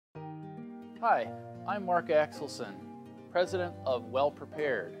Hi, I'm Mark Axelson, President of Well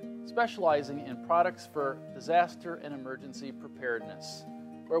Prepared, specializing in products for disaster and emergency preparedness,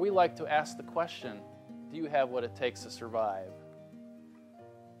 where we like to ask the question, do you have what it takes to survive?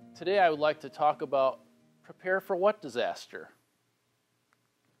 Today I would like to talk about prepare for what disaster?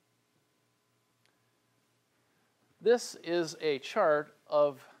 This is a chart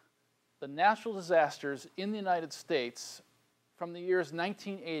of the natural disasters in the United States from the years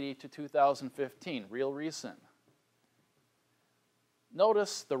 1980 to 2015, real recent.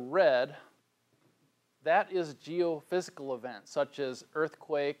 Notice the red, that is geophysical events such as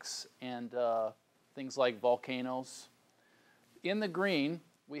earthquakes and things like volcanoes. In the green,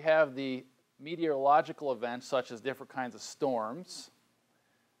 we have the meteorological events such as different kinds of storms.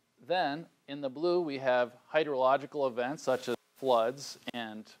 Then in the blue, we have hydrological events such as floods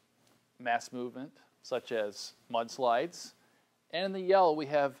and mass movement such as mudslides. And in the yellow, we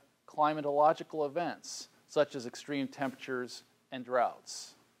have climatological events such as extreme temperatures and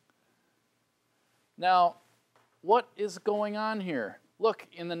droughts. Now, what is going on here? Look,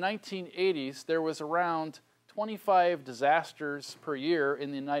 in the 1980s, there was around 25 disasters per year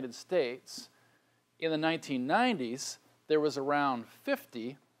in the United States. In the 1990s, there was around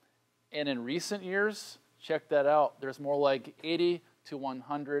 50. And in recent years, check that out, there's more like 80 to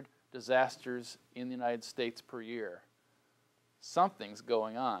 100 disasters in the United States per year. Something's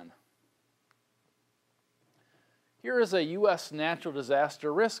going on. Here is a U.S. natural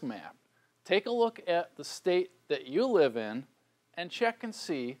disaster risk map. Take a look at the state that you live in and check and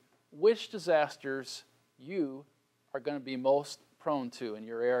see which disasters you are going to be most prone to in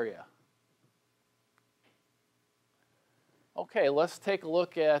your area. Okay, let's take a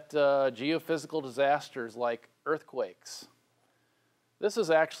look at geophysical disasters like earthquakes. This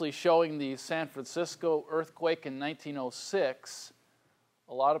is actually showing the San Francisco earthquake in 1906.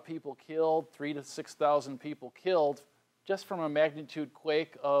 A lot of people killed, 3,000 to 6,000 people killed, just from a magnitude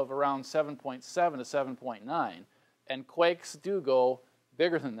quake of around 7.7 to 7.9. And quakes do go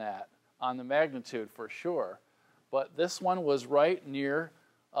bigger than that on the magnitude for sure. But this one was right near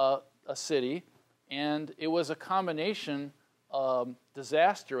a city, and it was a combination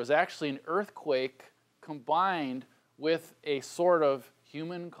disaster. It was actually an earthquake combined with a sort of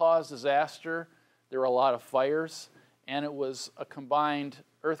human-caused disaster. There were a lot of fires, and it was a combined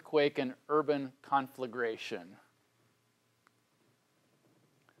earthquake and urban conflagration.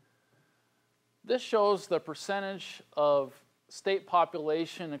 This shows the percentage of state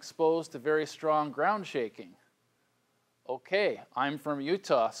population exposed to very strong ground shaking. Okay, I'm from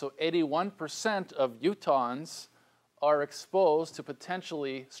Utah, so 81% of Utahns are exposed to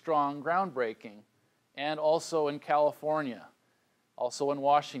potentially strong ground breaking, and also in California, also in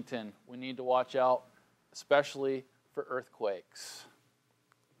Washington. We need to watch out, especially for earthquakes.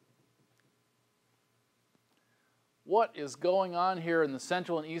 What is going on here in the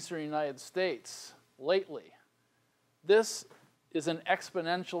central and eastern United States lately? This is an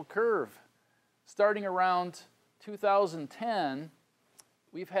exponential curve. Starting around 2010,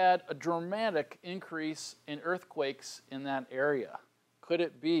 we've had a dramatic increase in earthquakes in that area. Could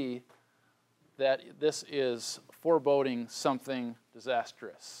it be that this is foreboding something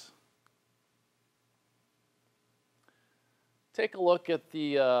disastrous? Take a look at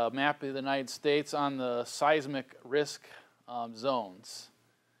the map of the United States on the seismic risk zones.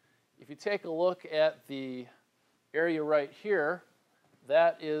 If you take a look at the area right here,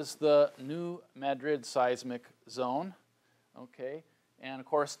 that is the New Madrid seismic zone, okay? And of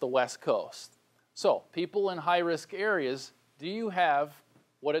course the West Coast. So people in high-risk areas, do you have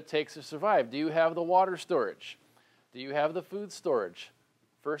what it takes to survive? Do you have the water storage? Do you have the food storage?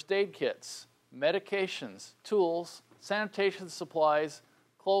 First aid kits, medications, tools, sanitation supplies,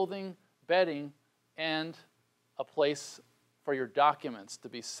 clothing, bedding, and a place for your documents to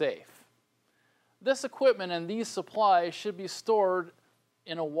be safe. This equipment and these supplies should be stored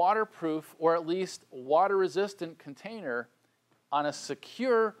in a waterproof or at least water-resistant container on a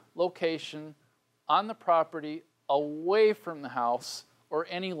secure location on the property away from the house or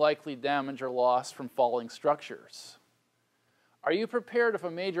any likely damage or loss from falling structures. Are you prepared if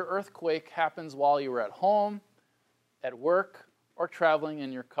a major earthquake happens while you are at home, at work, or traveling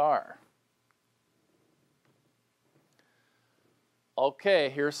in your car? Okay,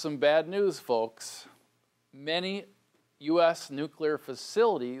 here's some bad news, folks. Many U.S. nuclear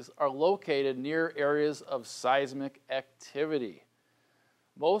facilities are located near areas of seismic activity,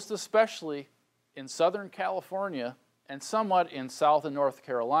 most especially in Southern California and somewhat in South and North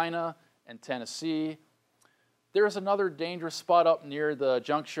Carolina and Tennessee. There's another dangerous spot up near the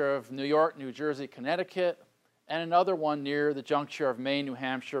juncture of New York, New Jersey, Connecticut, and another one near the juncture of Maine, New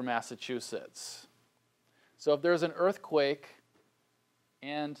Hampshire, Massachusetts. So if there's an earthquake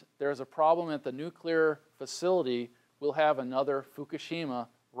and there's a problem at the nuclear facility, we'll have another Fukushima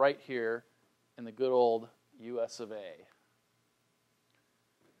right here in the good old US of A.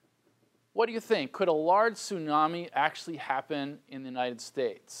 What do you think? Could a large tsunami actually happen in the United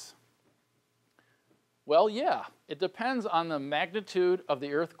States? Well, yeah, it depends on the magnitude of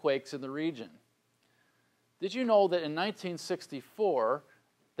the earthquakes in the region. Did you know that in 1964,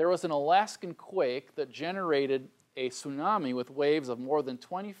 there was an Alaskan quake that generated a tsunami with waves of more than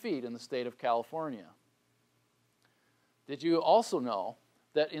 20 feet in the state of California? Did you also know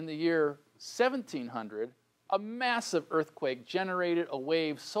that in the year 1700, a massive earthquake generated a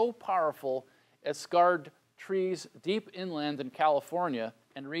wave so powerful it scarred trees deep inland in California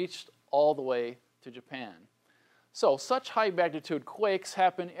and reached all the way to Japan? So such high magnitude quakes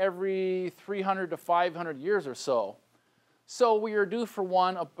happen every 300 to 500 years or so. So we are due for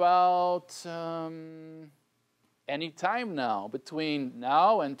one about any time now, between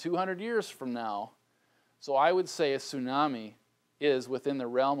now and 200 years from now. So I would say a tsunami is within the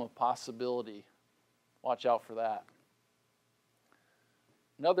realm of possibility. Watch out for that.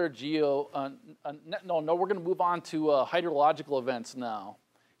 Another we're going to move on to hydrological events now.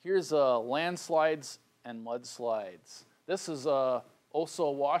 Here's landslides and mudslides. This is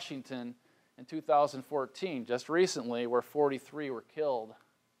Oso, Washington in 2014, just recently, where 43 were killed.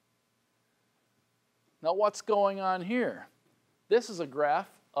 Now what's going on here? This is a graph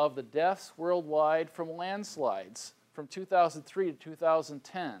of the deaths worldwide from landslides from 2003 to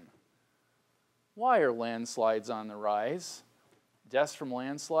 2010. Why are landslides on the rise? Deaths from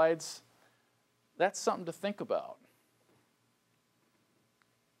landslides? That's something to think about.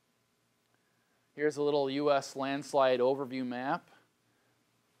 Here's a little U.S. landslide overview map.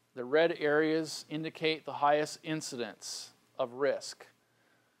 The red areas indicate the highest incidence of risk.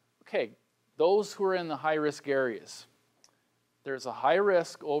 Okay, those who are in the high-risk areas. There's a high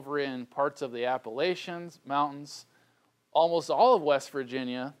risk over in parts of the Appalachians, mountains. Almost all of West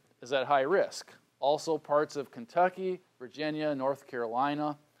Virginia is at high risk. Also parts of Kentucky, Virginia, North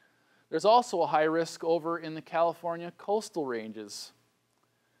Carolina. There's also a high risk over in the California coastal ranges.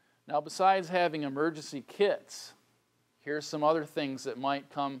 Now, besides having emergency kits, here's some other things that might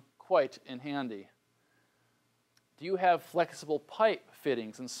come quite in handy. Do you have flexible pipe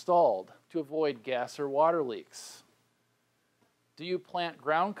fittings installed to avoid gas or water leaks? Do you plant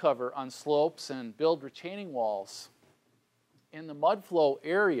ground cover on slopes and build retaining walls? In the mud flow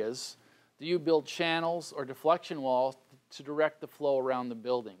areas, do you build channels or deflection walls to direct the flow around the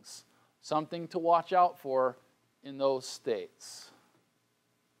buildings? Something to watch out for in those states.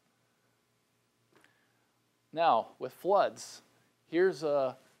 Now, with floods, here's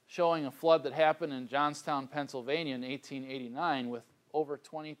showing a flood that happened in Johnstown, Pennsylvania in 1889 with over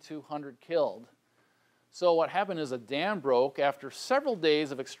 2,200 killed. So what happened is a dam broke after several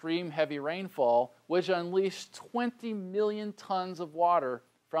days of extreme heavy rainfall, which unleashed 20 million tons of water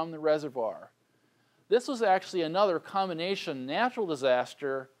from the reservoir. This was actually another combination natural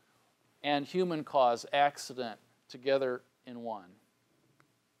disaster and human-caused accident together in one.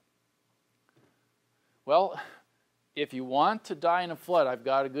 Well, if you want to die in a flood, I've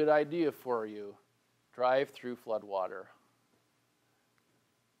got a good idea for you. Drive through floodwater.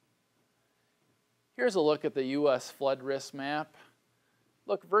 Here's a look at the U.S. flood risk map.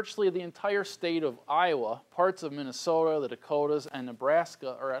 Look, virtually the entire state of Iowa, parts of Minnesota, the Dakotas, and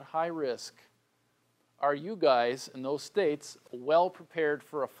Nebraska are at high risk. Are you guys in those states well prepared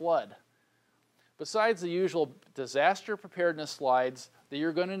for a flood? Besides the usual disaster preparedness slides that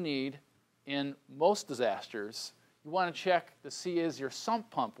you're going to need in most disasters, you want to check to see, is your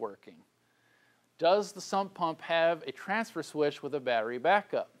sump pump working? Does the sump pump have a transfer switch with a battery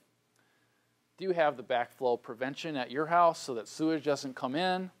backup? Do you have the backflow prevention at your house so that sewage doesn't come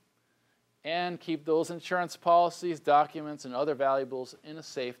in? And keep those insurance policies, documents, and other valuables in a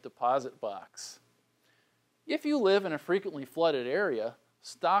safe deposit box. If you live in a frequently flooded area,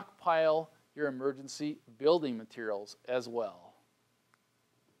 stockpile your emergency building materials as well.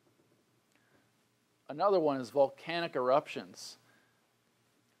 Another one is volcanic eruptions.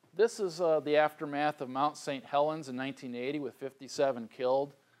 This is the aftermath of Mount St. Helens in 1980 with 57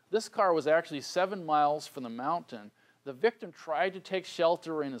 killed. This car was actually 7 miles from the mountain. The victim tried to take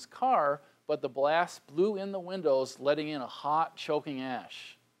shelter in his car, but the blast blew in the windows, letting in a hot, choking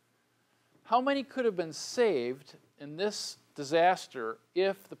ash. How many could have been saved in this disaster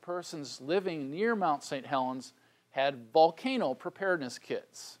if the persons living near Mount St. Helens had volcano preparedness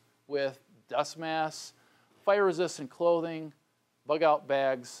kits with dust masks, fire-resistant clothing, bug-out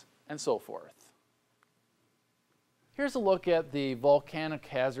bags, and so forth? Here's a look at the volcanic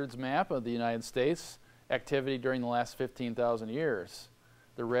hazards map of the United States activity during the last 15,000 years.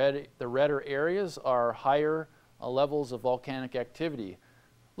 The redder areas are higher levels of volcanic activity.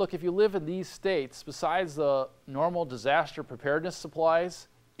 Look, if you live in these states, besides the normal disaster preparedness supplies,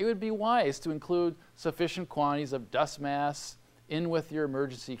 it would be wise to include sufficient quantities of dust mass in with your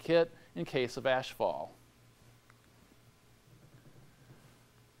emergency kit in case of ashfall.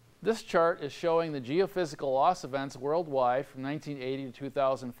 This chart is showing the geophysical loss events worldwide from 1980 to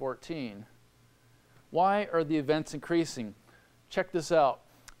 2014. Why are the events increasing? Check this out.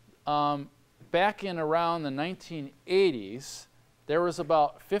 Back in around the 1980s, there was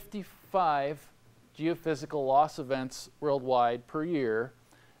about 55 geophysical loss events worldwide per year,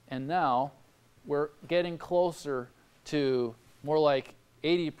 and now we're getting closer to more like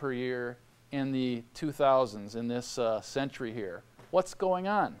 80 per year in the 2000s, in this century here. What's going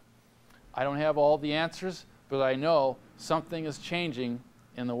on? I don't have all the answers, but I know something is changing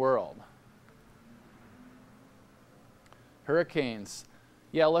in the world. Hurricanes.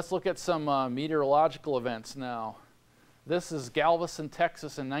 Yeah, let's look at some meteorological events now. This is Galveston,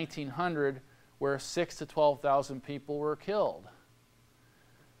 Texas in 1900, where 6,000 to 12,000 people were killed.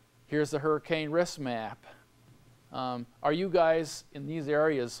 Here's the hurricane risk map. Are you guys in these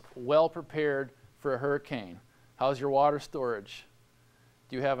areas well prepared for a hurricane? How's your water storage?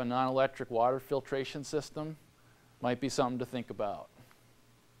 Do you have a non-electric water filtration system? Might be something to think about.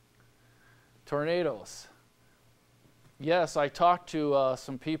 Tornadoes. Yes, I talked to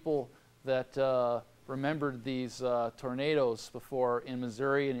some people that remembered these tornadoes before in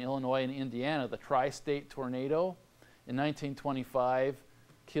Missouri and Illinois and Indiana. The tri-state tornado in 1925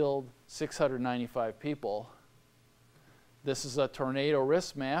 killed 695 people. This is a tornado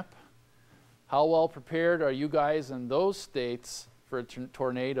risk map. How well prepared are you guys in those states for a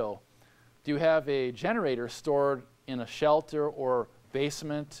tornado? Do you have a generator stored in a shelter or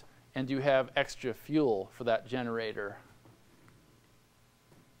basement, and do you have extra fuel for that generator?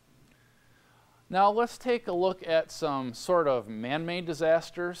 Now let's take a look at some sort of man-made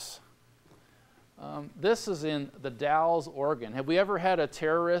disasters. This is in the Dalles, Oregon. Have we ever had a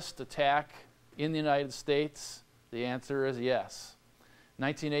terrorist attack in the United States? The answer is yes.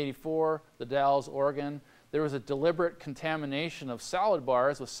 1984, the Dalles, Oregon, there was a deliberate contamination of salad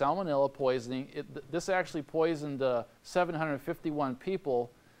bars with salmonella poisoning. This actually poisoned 751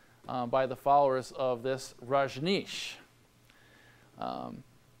 people by the followers of this Rajneesh.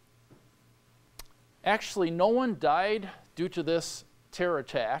 Actually, no one died due to this terror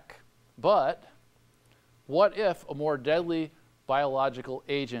attack, but what if a more deadly biological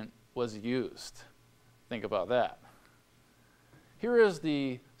agent was used? Think about that. Here is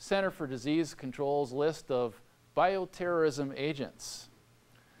the Center for Disease Control's list of bioterrorism agents.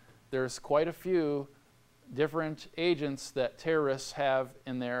 There's quite a few different agents that terrorists have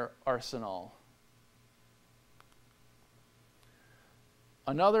in their arsenal.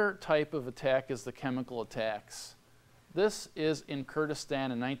 Another type of attack is the chemical attacks. This is in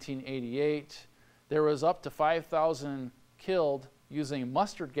Kurdistan in 1988. There was up to 5,000 killed using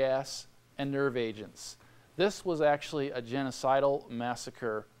mustard gas and nerve agents. This was actually a genocidal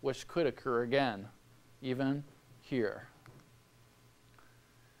massacre which could occur again, even here.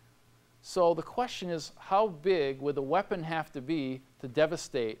 So the question is, how big would the weapon have to be to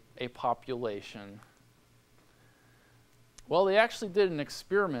devastate a population? Well, they actually did an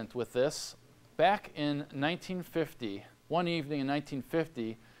experiment with this back in 1950. One evening in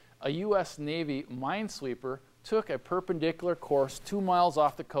 1950, a U.S. Navy minesweeper took a perpendicular course 2 miles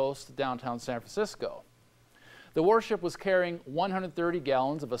off the coast of downtown San Francisco. The warship was carrying 130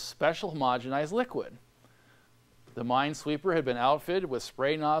 gallons of a special homogenized liquid. The minesweeper had been outfitted with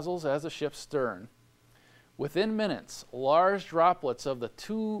spray nozzles as the ship's stern. Within minutes, large droplets of the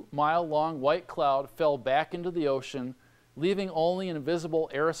 2-mile-long white cloud fell back into the ocean, leaving only an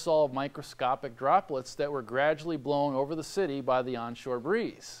invisible aerosol of microscopic droplets that were gradually blown over the city by the onshore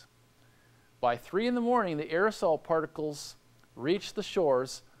breeze. By 3 in the morning, the aerosol particles reached the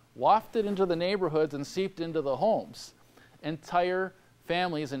shores, wafted into the neighborhoods, and seeped into the homes. Entire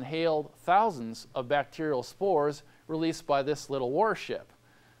families inhaled thousands of bacterial spores released by this little warship.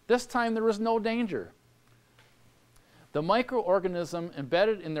 This time there was no danger. The microorganism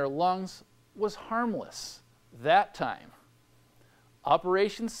embedded in their lungs was harmless that time.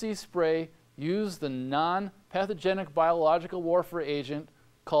 Operation Sea Spray used the non-pathogenic biological warfare agent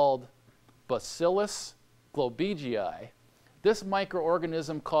called Bacillus globigii. This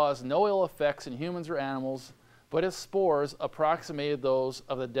microorganism caused no ill effects in humans or animals, but its spores approximated those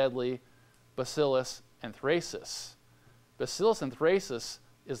of the deadly Bacillus anthracis. Bacillus anthracis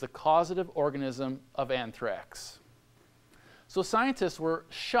is the causative organism of anthrax. So scientists were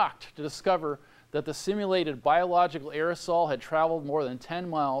shocked to discover that the simulated biological aerosol had traveled more than 10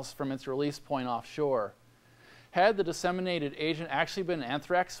 miles from its release point offshore. Had the disseminated agent actually been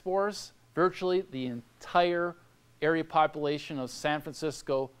anthrax spores, virtually the entire area population of San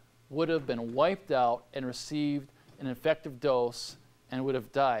Francisco would have been wiped out and received an effective dose and would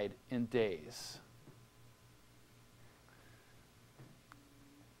have died in days.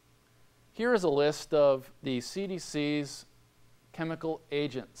 Here is a list of the CDC's chemical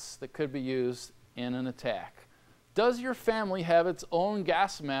agents that could be used in an attack. Does your family have its own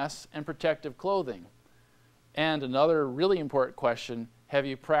gas masks and protective clothing? And another really important question, have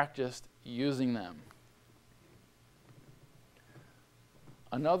you practiced using them?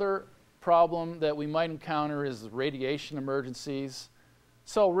 Another problem that we might encounter is radiation emergencies.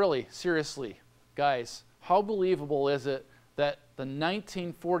 So really, seriously, guys, how believable is it that the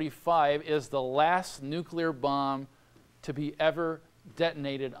 1945 is the last nuclear bomb to be ever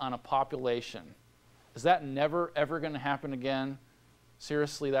detonated on a population? Is that never, ever going to happen again?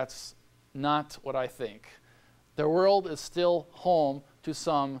 Seriously, that's not what I think. The world is still home to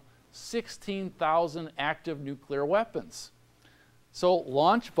some 16,000 active nuclear weapons. So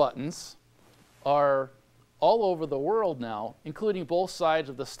launch buttons are all over the world now, including both sides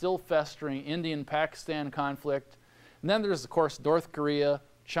of the still festering Indian-Pakistan conflict. And then there's, of course, North Korea,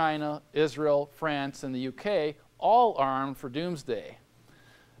 China, Israel, France, and the UK, all armed for doomsday.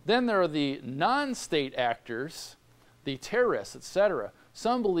 Then there are the non-state actors, the terrorists, etc.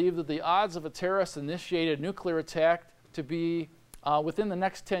 Some believe that the odds of a terrorist-initiated nuclear attack to be within the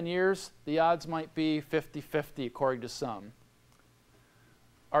next 10 years, the odds might be 50-50 according to some.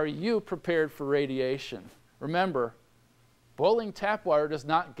 Are you prepared for radiation? Remember, boiling tap water does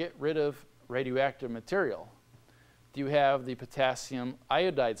not get rid of radioactive material. Do you have the potassium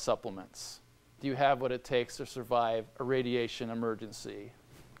iodide supplements? Do you have what it takes to survive a radiation emergency?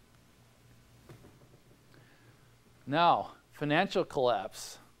 Now, financial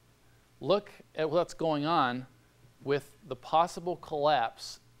collapse. Look at what's going on with the possible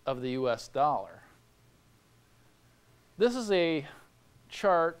collapse of the US dollar. This is a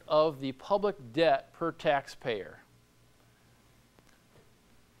chart of the public debt per taxpayer.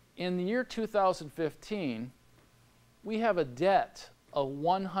 In the year 2015, we have a debt of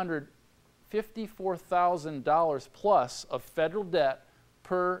 $154,000 plus of federal debt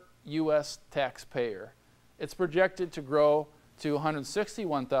per US taxpayer. It's projected to grow to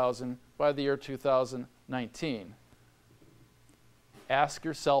 $161,000 by the year 2019. Ask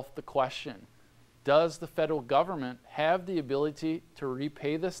yourself the question, does the federal government have the ability to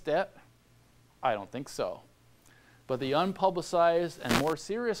repay this debt? I don't think so. But the unpublicized and more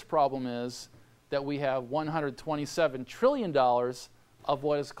serious problem is that we have $127 trillion of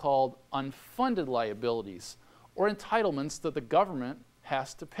what is called unfunded liabilities, or entitlements that the government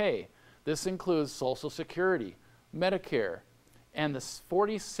has to pay. This includes Social Security, Medicare, and the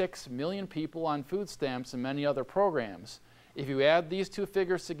 46 million people on food stamps and many other programs. If you add these two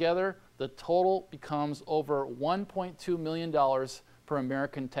figures together, the total becomes over $1.2 million per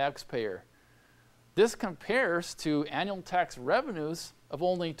American taxpayer. This compares to annual tax revenues of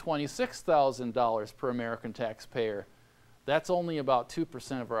only $26,000 per American taxpayer. That's only about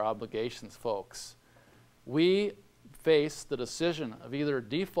 2% of our obligations, folks. We face the decision of either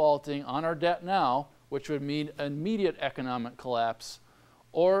defaulting on our debt now, which would mean immediate economic collapse,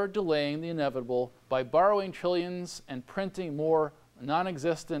 or delaying the inevitable by borrowing trillions and printing more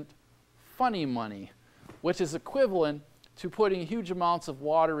non-existent funny money, which is equivalent to putting huge amounts of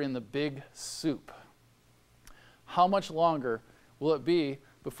water in the big soup. How much longer will it be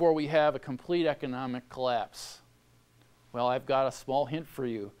before we have a complete economic collapse? Well, I've got a small hint for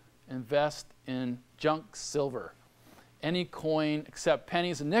you. Invest in junk silver. Any coin except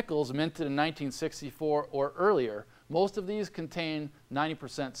pennies and nickels minted in 1964 or earlier. Most of these contain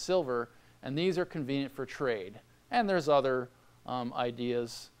 90% silver, and these are convenient for trade. And there's other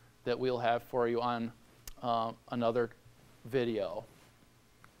ideas that we'll have for you on another video.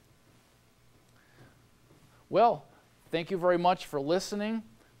 Well, thank you very much for listening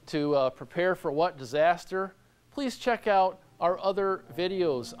to Prepare for What Disaster. Please check out our other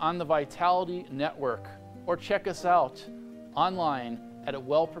videos on the Vitality Network, or check us out online at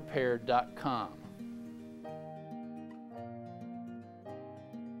wellprepared.com.